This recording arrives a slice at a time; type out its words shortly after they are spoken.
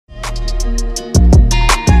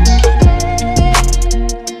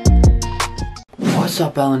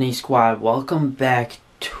What's up, LNE squad? Welcome back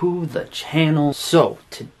to the channel. So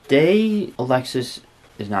today Alexis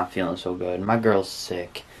is not feeling so good. My girl's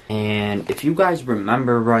sick. And if you guys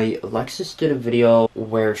remember right, Alexis did a video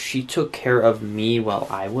where she took care of me while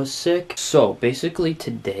I was sick. So basically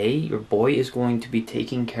today, your boy is going to be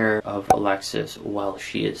taking care of Alexis while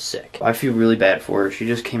she is sick. I feel really bad for her. She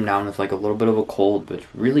just came down with like a little bit of a cold, which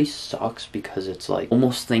really sucks because it's like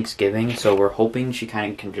almost Thanksgiving. So we're hoping she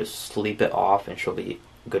kind of can just sleep it off and she'll be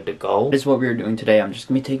good to go. This is what we are doing today. I'm just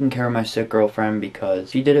gonna be taking care of my sick girlfriend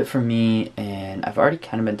because she did it for me and I've already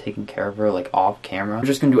kind of been taking care of her like off camera. We're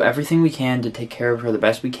just gonna do everything we can to take care of her the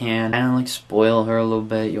best we can and like spoil her a little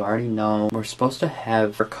bit. You already know we're supposed to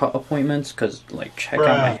have haircut appointments because like check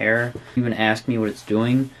out my hair. Even ask me what it's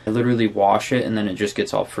doing. I literally wash it and then it just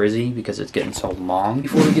gets all frizzy because it's getting so long.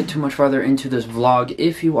 Before we get too much farther into this vlog,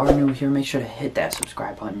 if you are new here, make sure to hit that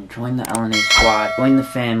subscribe button, join the LNA squad, join the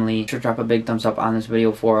family. Make sure to drop a big thumbs up on this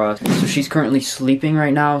video for us. So she's currently sleeping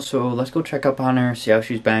right now, so let's go check up on her, see how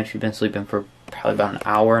she's been. She's been sleeping for probably about an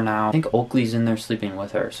hour now. I think Oakley's in there sleeping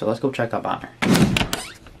with her, so let's go check up on her.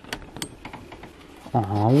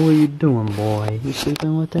 Aw, what are you doing, boy? You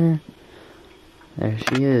sleeping with her? There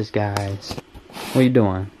she is, guys. What are you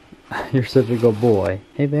doing? You're such a good boy.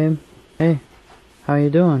 Hey, babe. Hey, how you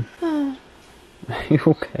doing? Are you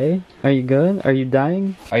okay? Are you good? Are you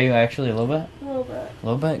dying? Are you actually a little bit? A little bit. A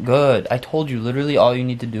little bit? Good. I told you, literally all you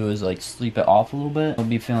need to do is like sleep it off a little bit. You'll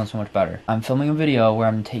be feeling so much better. I'm filming a video where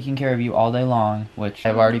I'm taking care of you all day long, which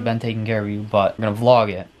I've already been taking care of you, but I'm gonna vlog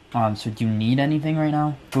it. So do you need anything right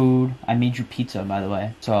now? Food? I made you pizza, by the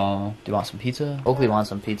way. So, do you want some pizza? Oakley wants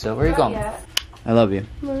some pizza. Where are you going? Yet. I love you.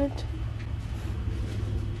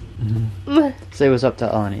 Say what's up to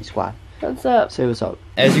LNE squad. What's up? Say what's up.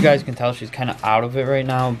 As you guys can tell, she's kind of out of it right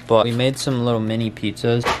now, but we made some little mini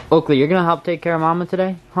pizzas. Oakley, you're gonna help take care of Mama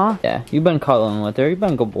today? Huh? Yeah, you've been cuddling with her. You've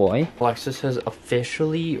been a good boy. Alexis has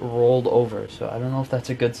officially rolled over, so I don't know if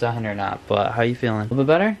that's a good sign or not, but how you feeling? A little bit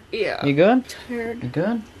better? Yeah. You good? Tired. You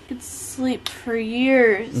good? I could sleep for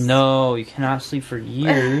years. No, you cannot sleep for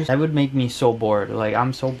years. That would make me so bored. Like,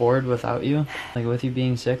 I'm so bored without you. Like, with you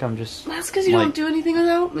being sick, I'm just... That's because you don't do anything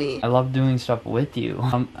without me. I love doing stuff with you.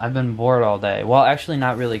 I've been bored all day. Well, actually,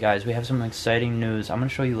 not really, guys. We have some exciting news. I'm going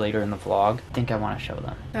to show you later in the vlog. I think I want to show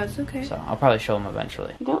them. That's okay. So, I'll probably show them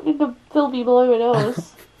eventually. You don't need to fill me below your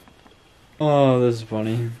nose. Oh, this is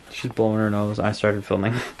funny. She's blowing her nose. I started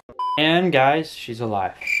filming. And, guys, she's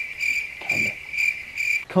alive. Kinda.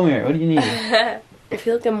 Come here, what do you need? I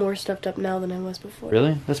feel like I'm more stuffed up now than I was before.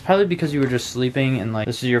 Really? That's probably because you were just sleeping and like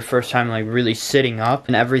this is your first time like really sitting up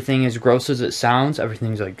and everything, as gross as it sounds,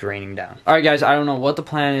 everything's like draining down. Alright guys, I don't know what the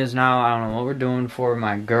plan is now. I don't know what we're doing for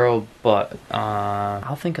my girl, but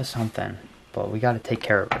I'll think of something. But we gotta take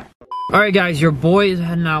care of her. Alright guys, your boy is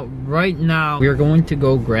heading out right now. We are going to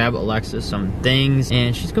go grab Alexis some things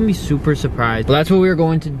and she's gonna be super surprised. But that's what we're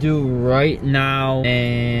going to do right now.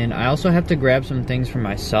 And I also have to grab some things for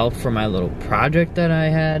myself for my little project that I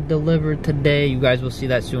had delivered today. You guys will see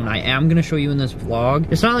that soon. I am gonna show you in this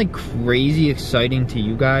vlog. It's not like crazy exciting to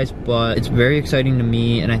you guys, but it's very exciting to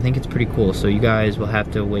me and I think it's pretty cool. So you guys will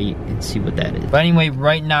have to wait and see what that is. But anyway,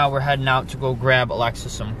 right now we're heading out to go grab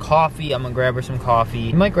Alexis some coffee. I'm gonna grab her some coffee.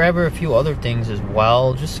 I might grab her a few other things as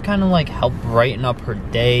well, just kind of like help brighten up her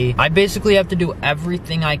day. I basically have to do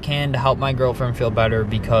everything I can to help my girlfriend feel better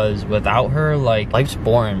because without her, like, life's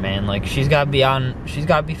boring, man. Like, she's got to be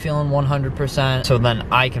feeling 100% so then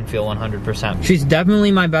I can feel 100%. She's definitely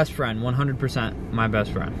my best friend, 100% my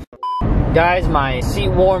best friend. Guys, my seat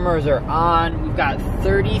warmers are on. We've got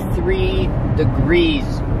 33 degrees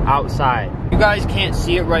outside. You guys can't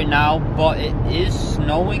see it right now, but it is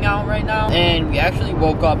snowing out right now. And we actually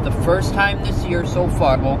woke up the first time this year so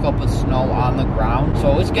far, woke up with snow on the ground.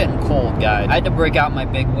 So it's getting cold, guys. I had to break out my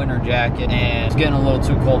big winter jacket and it's getting a little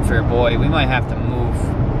too cold for your boy. We might have to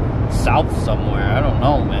move south somewhere. I don't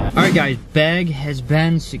know, man. All right, guys, bag has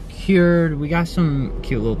been secured. We got some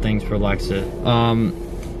cute little things for Alexa.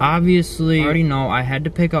 Obviously, I already know I had to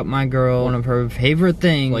pick up my girl one of her favorite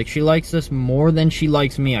things. Like, she likes this more than she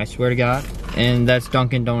likes me, I swear to God. And that's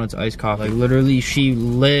Dunkin' Donuts iced coffee. Like, literally, she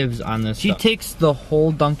lives on this stuff. She takes the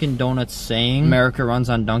whole Dunkin' Donuts saying, America runs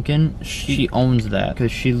on Dunkin'. She owns that,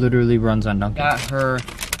 because she literally runs on Dunkin'. Got her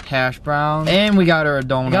hash brown, and we got her a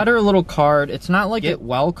donut. We got her a little card. It's not like get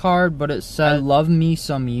well card, but it says, I love me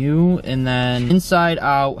some you, and then inside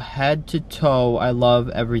out, head to toe, I love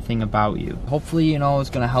everything about you. Hopefully, you know, it's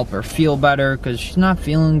gonna help her feel better, because she's not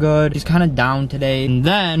feeling good. She's kind of down today. And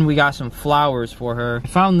then we got some flowers for her. I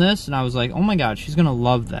found this, and I was like, oh my god, she's gonna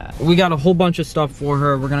love that. We got a whole bunch of stuff for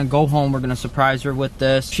her. We're gonna go home. We're gonna surprise her with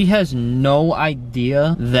this. She has no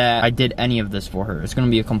idea that I did any of this for her. It's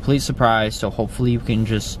gonna be a complete surprise, so hopefully you can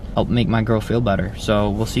just help make my girl feel better. So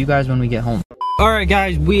we'll see you guys when we get home. Alright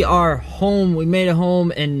guys, we are home. We made it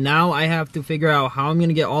home, and now I have to figure out how I'm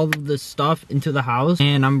gonna get all of this stuff into the house.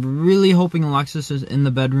 And I'm really hoping Alexis is in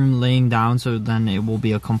the bedroom laying down, so then it will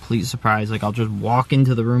be a complete surprise. Like, I'll just walk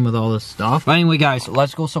into the room with all this stuff. But anyway guys,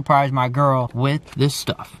 let's go surprise my girl with this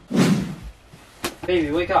stuff.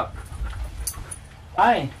 Baby, wake up.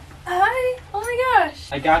 Hi. Hi. Oh my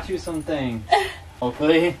gosh. I got you something.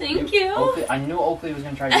 Oakley. Thank you. Oakley, I knew Oakley was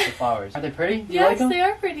gonna try to get the flowers. Are they pretty? Do you like them? Yes, they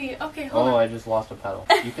are pretty. Okay, hold on. Oh, I just lost a petal.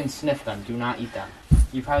 You can sniff them. Do not eat them.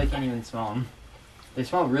 You probably can't even smell them. They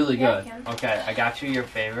smell really good. Yeah, I can. Okay, I got you your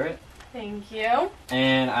favorite. Thank you.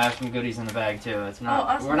 And I have some goodies in the bag too. It's not. Oh,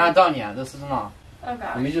 awesome. We're not done yet. This isn't all. Oh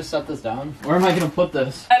gosh. Let me just set this down. Where am I gonna put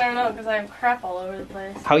this? I don't know, because I have crap all over the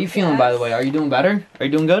place. How are you feeling, by the way? Are you doing better? Are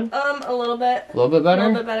you doing good? A little bit. A little bit better? A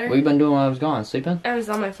little bit better. What you been doing while I was gone? Sleeping? I was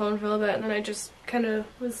on my phone for a little bit, and then I just kind of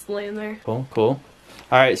was laying there. Cool, cool.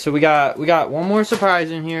 All right, so we got one more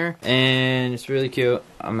surprise in here, and it's really cute.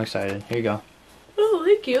 I'm excited. Here you go. Oh,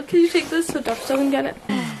 thank you. Can you take this so Duff doesn't get it?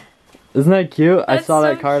 Isn't that cute? I That's saw so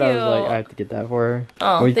that card. I was cute. like, I have to get that for her.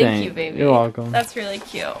 Oh, What do you thank think? you, baby. You're welcome. That's really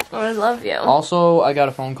cute. Oh, I love you. Also, I got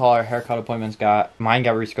a phone call. Our haircut appointments mine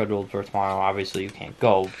got rescheduled for tomorrow. Obviously, you can't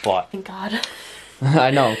go, but Thank God.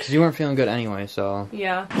 I know, because you weren't feeling good anyway, so.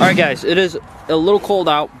 Yeah. Alright guys, it is a little cold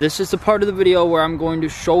out. This is the part of the video where I'm going to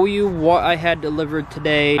show you what I had delivered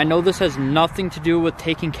today. I know this has nothing to do with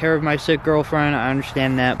taking care of my sick girlfriend. I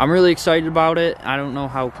understand that. I'm really excited about it. I don't know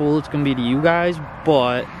how cool it's going to be to you guys,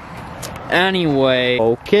 but anyway.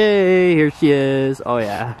 Okay, here she is. Oh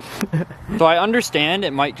yeah. So I understand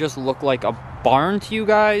it might just look like a barn to you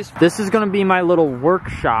guys. This is gonna be my little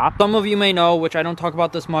workshop. Some of you may know, which I don't talk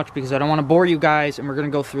about this much because I don't want to bore you guys, and we're gonna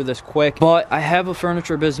go through this quick, but I have a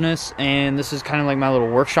furniture business, and this is kind of like my little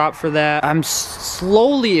workshop for that. I'm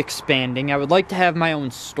slowly expanding. I would like to have my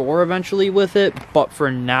own store eventually with it, but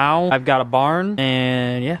for now I've got a barn,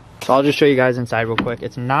 and yeah, so I'll just show you guys inside real quick.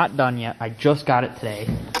 It's not done yet. I just got it today.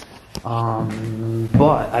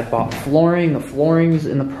 But I bought flooring. The flooring's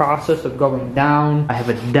in the process of going down. I have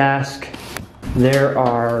a desk. There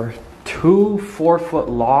are 2 4-foot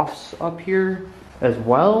lofts up here as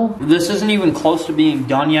well. This isn't even close to being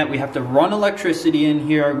done yet. We have to run electricity in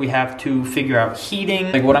here. We have to figure out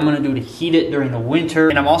heating, like what I'm gonna do to heat it during the winter.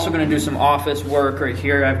 And I'm also gonna do some office work right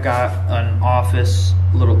here. I've got an office,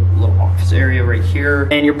 little office area right here.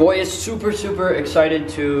 And your boy is super excited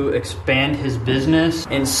to expand his business.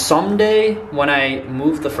 And someday when I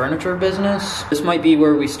move the furniture business, this might be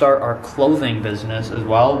where we start our clothing business as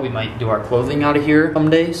well. We might do our clothing out of here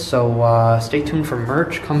someday. So stay tuned for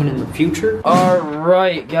merch coming in the future.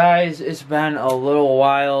 Alright guys, it's been a little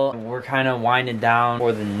while. We're kind of winding down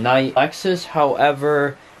for the night. Alexis,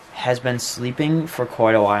 however, has been sleeping for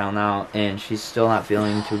quite a while now, and she's still not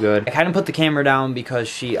feeling too good. I kind of put the camera down because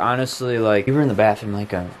she honestly, like, we were in the bathroom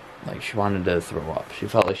like she wanted to throw up. She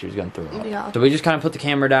felt like she was gonna throw up. Yeah. So we just kind of put the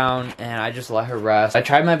camera down, and I just let her rest. I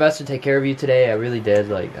tried my best to take care of you today. I really did.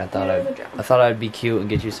 Like, I thought I'd be cute and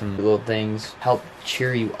get you some little things, help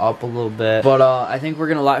cheer you up a little bit. But I think we're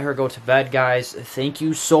gonna let her go to bed, guys. Thank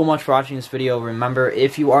you so much for watching this video. Remember,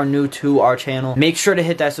 if you are new to our channel, make sure to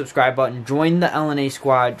hit that subscribe button. Join the LNA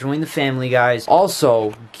squad. Join the family, guys.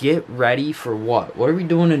 Also, get ready for what? What are we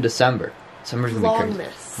doing in December? December's gonna be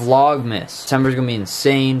crazy. Vlogmas. December's gonna be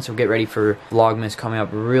insane, so get ready for Vlogmas coming up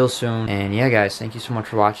real soon. And yeah, guys, thank you so much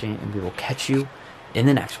for watching, and we will catch you in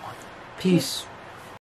the next one. Peace.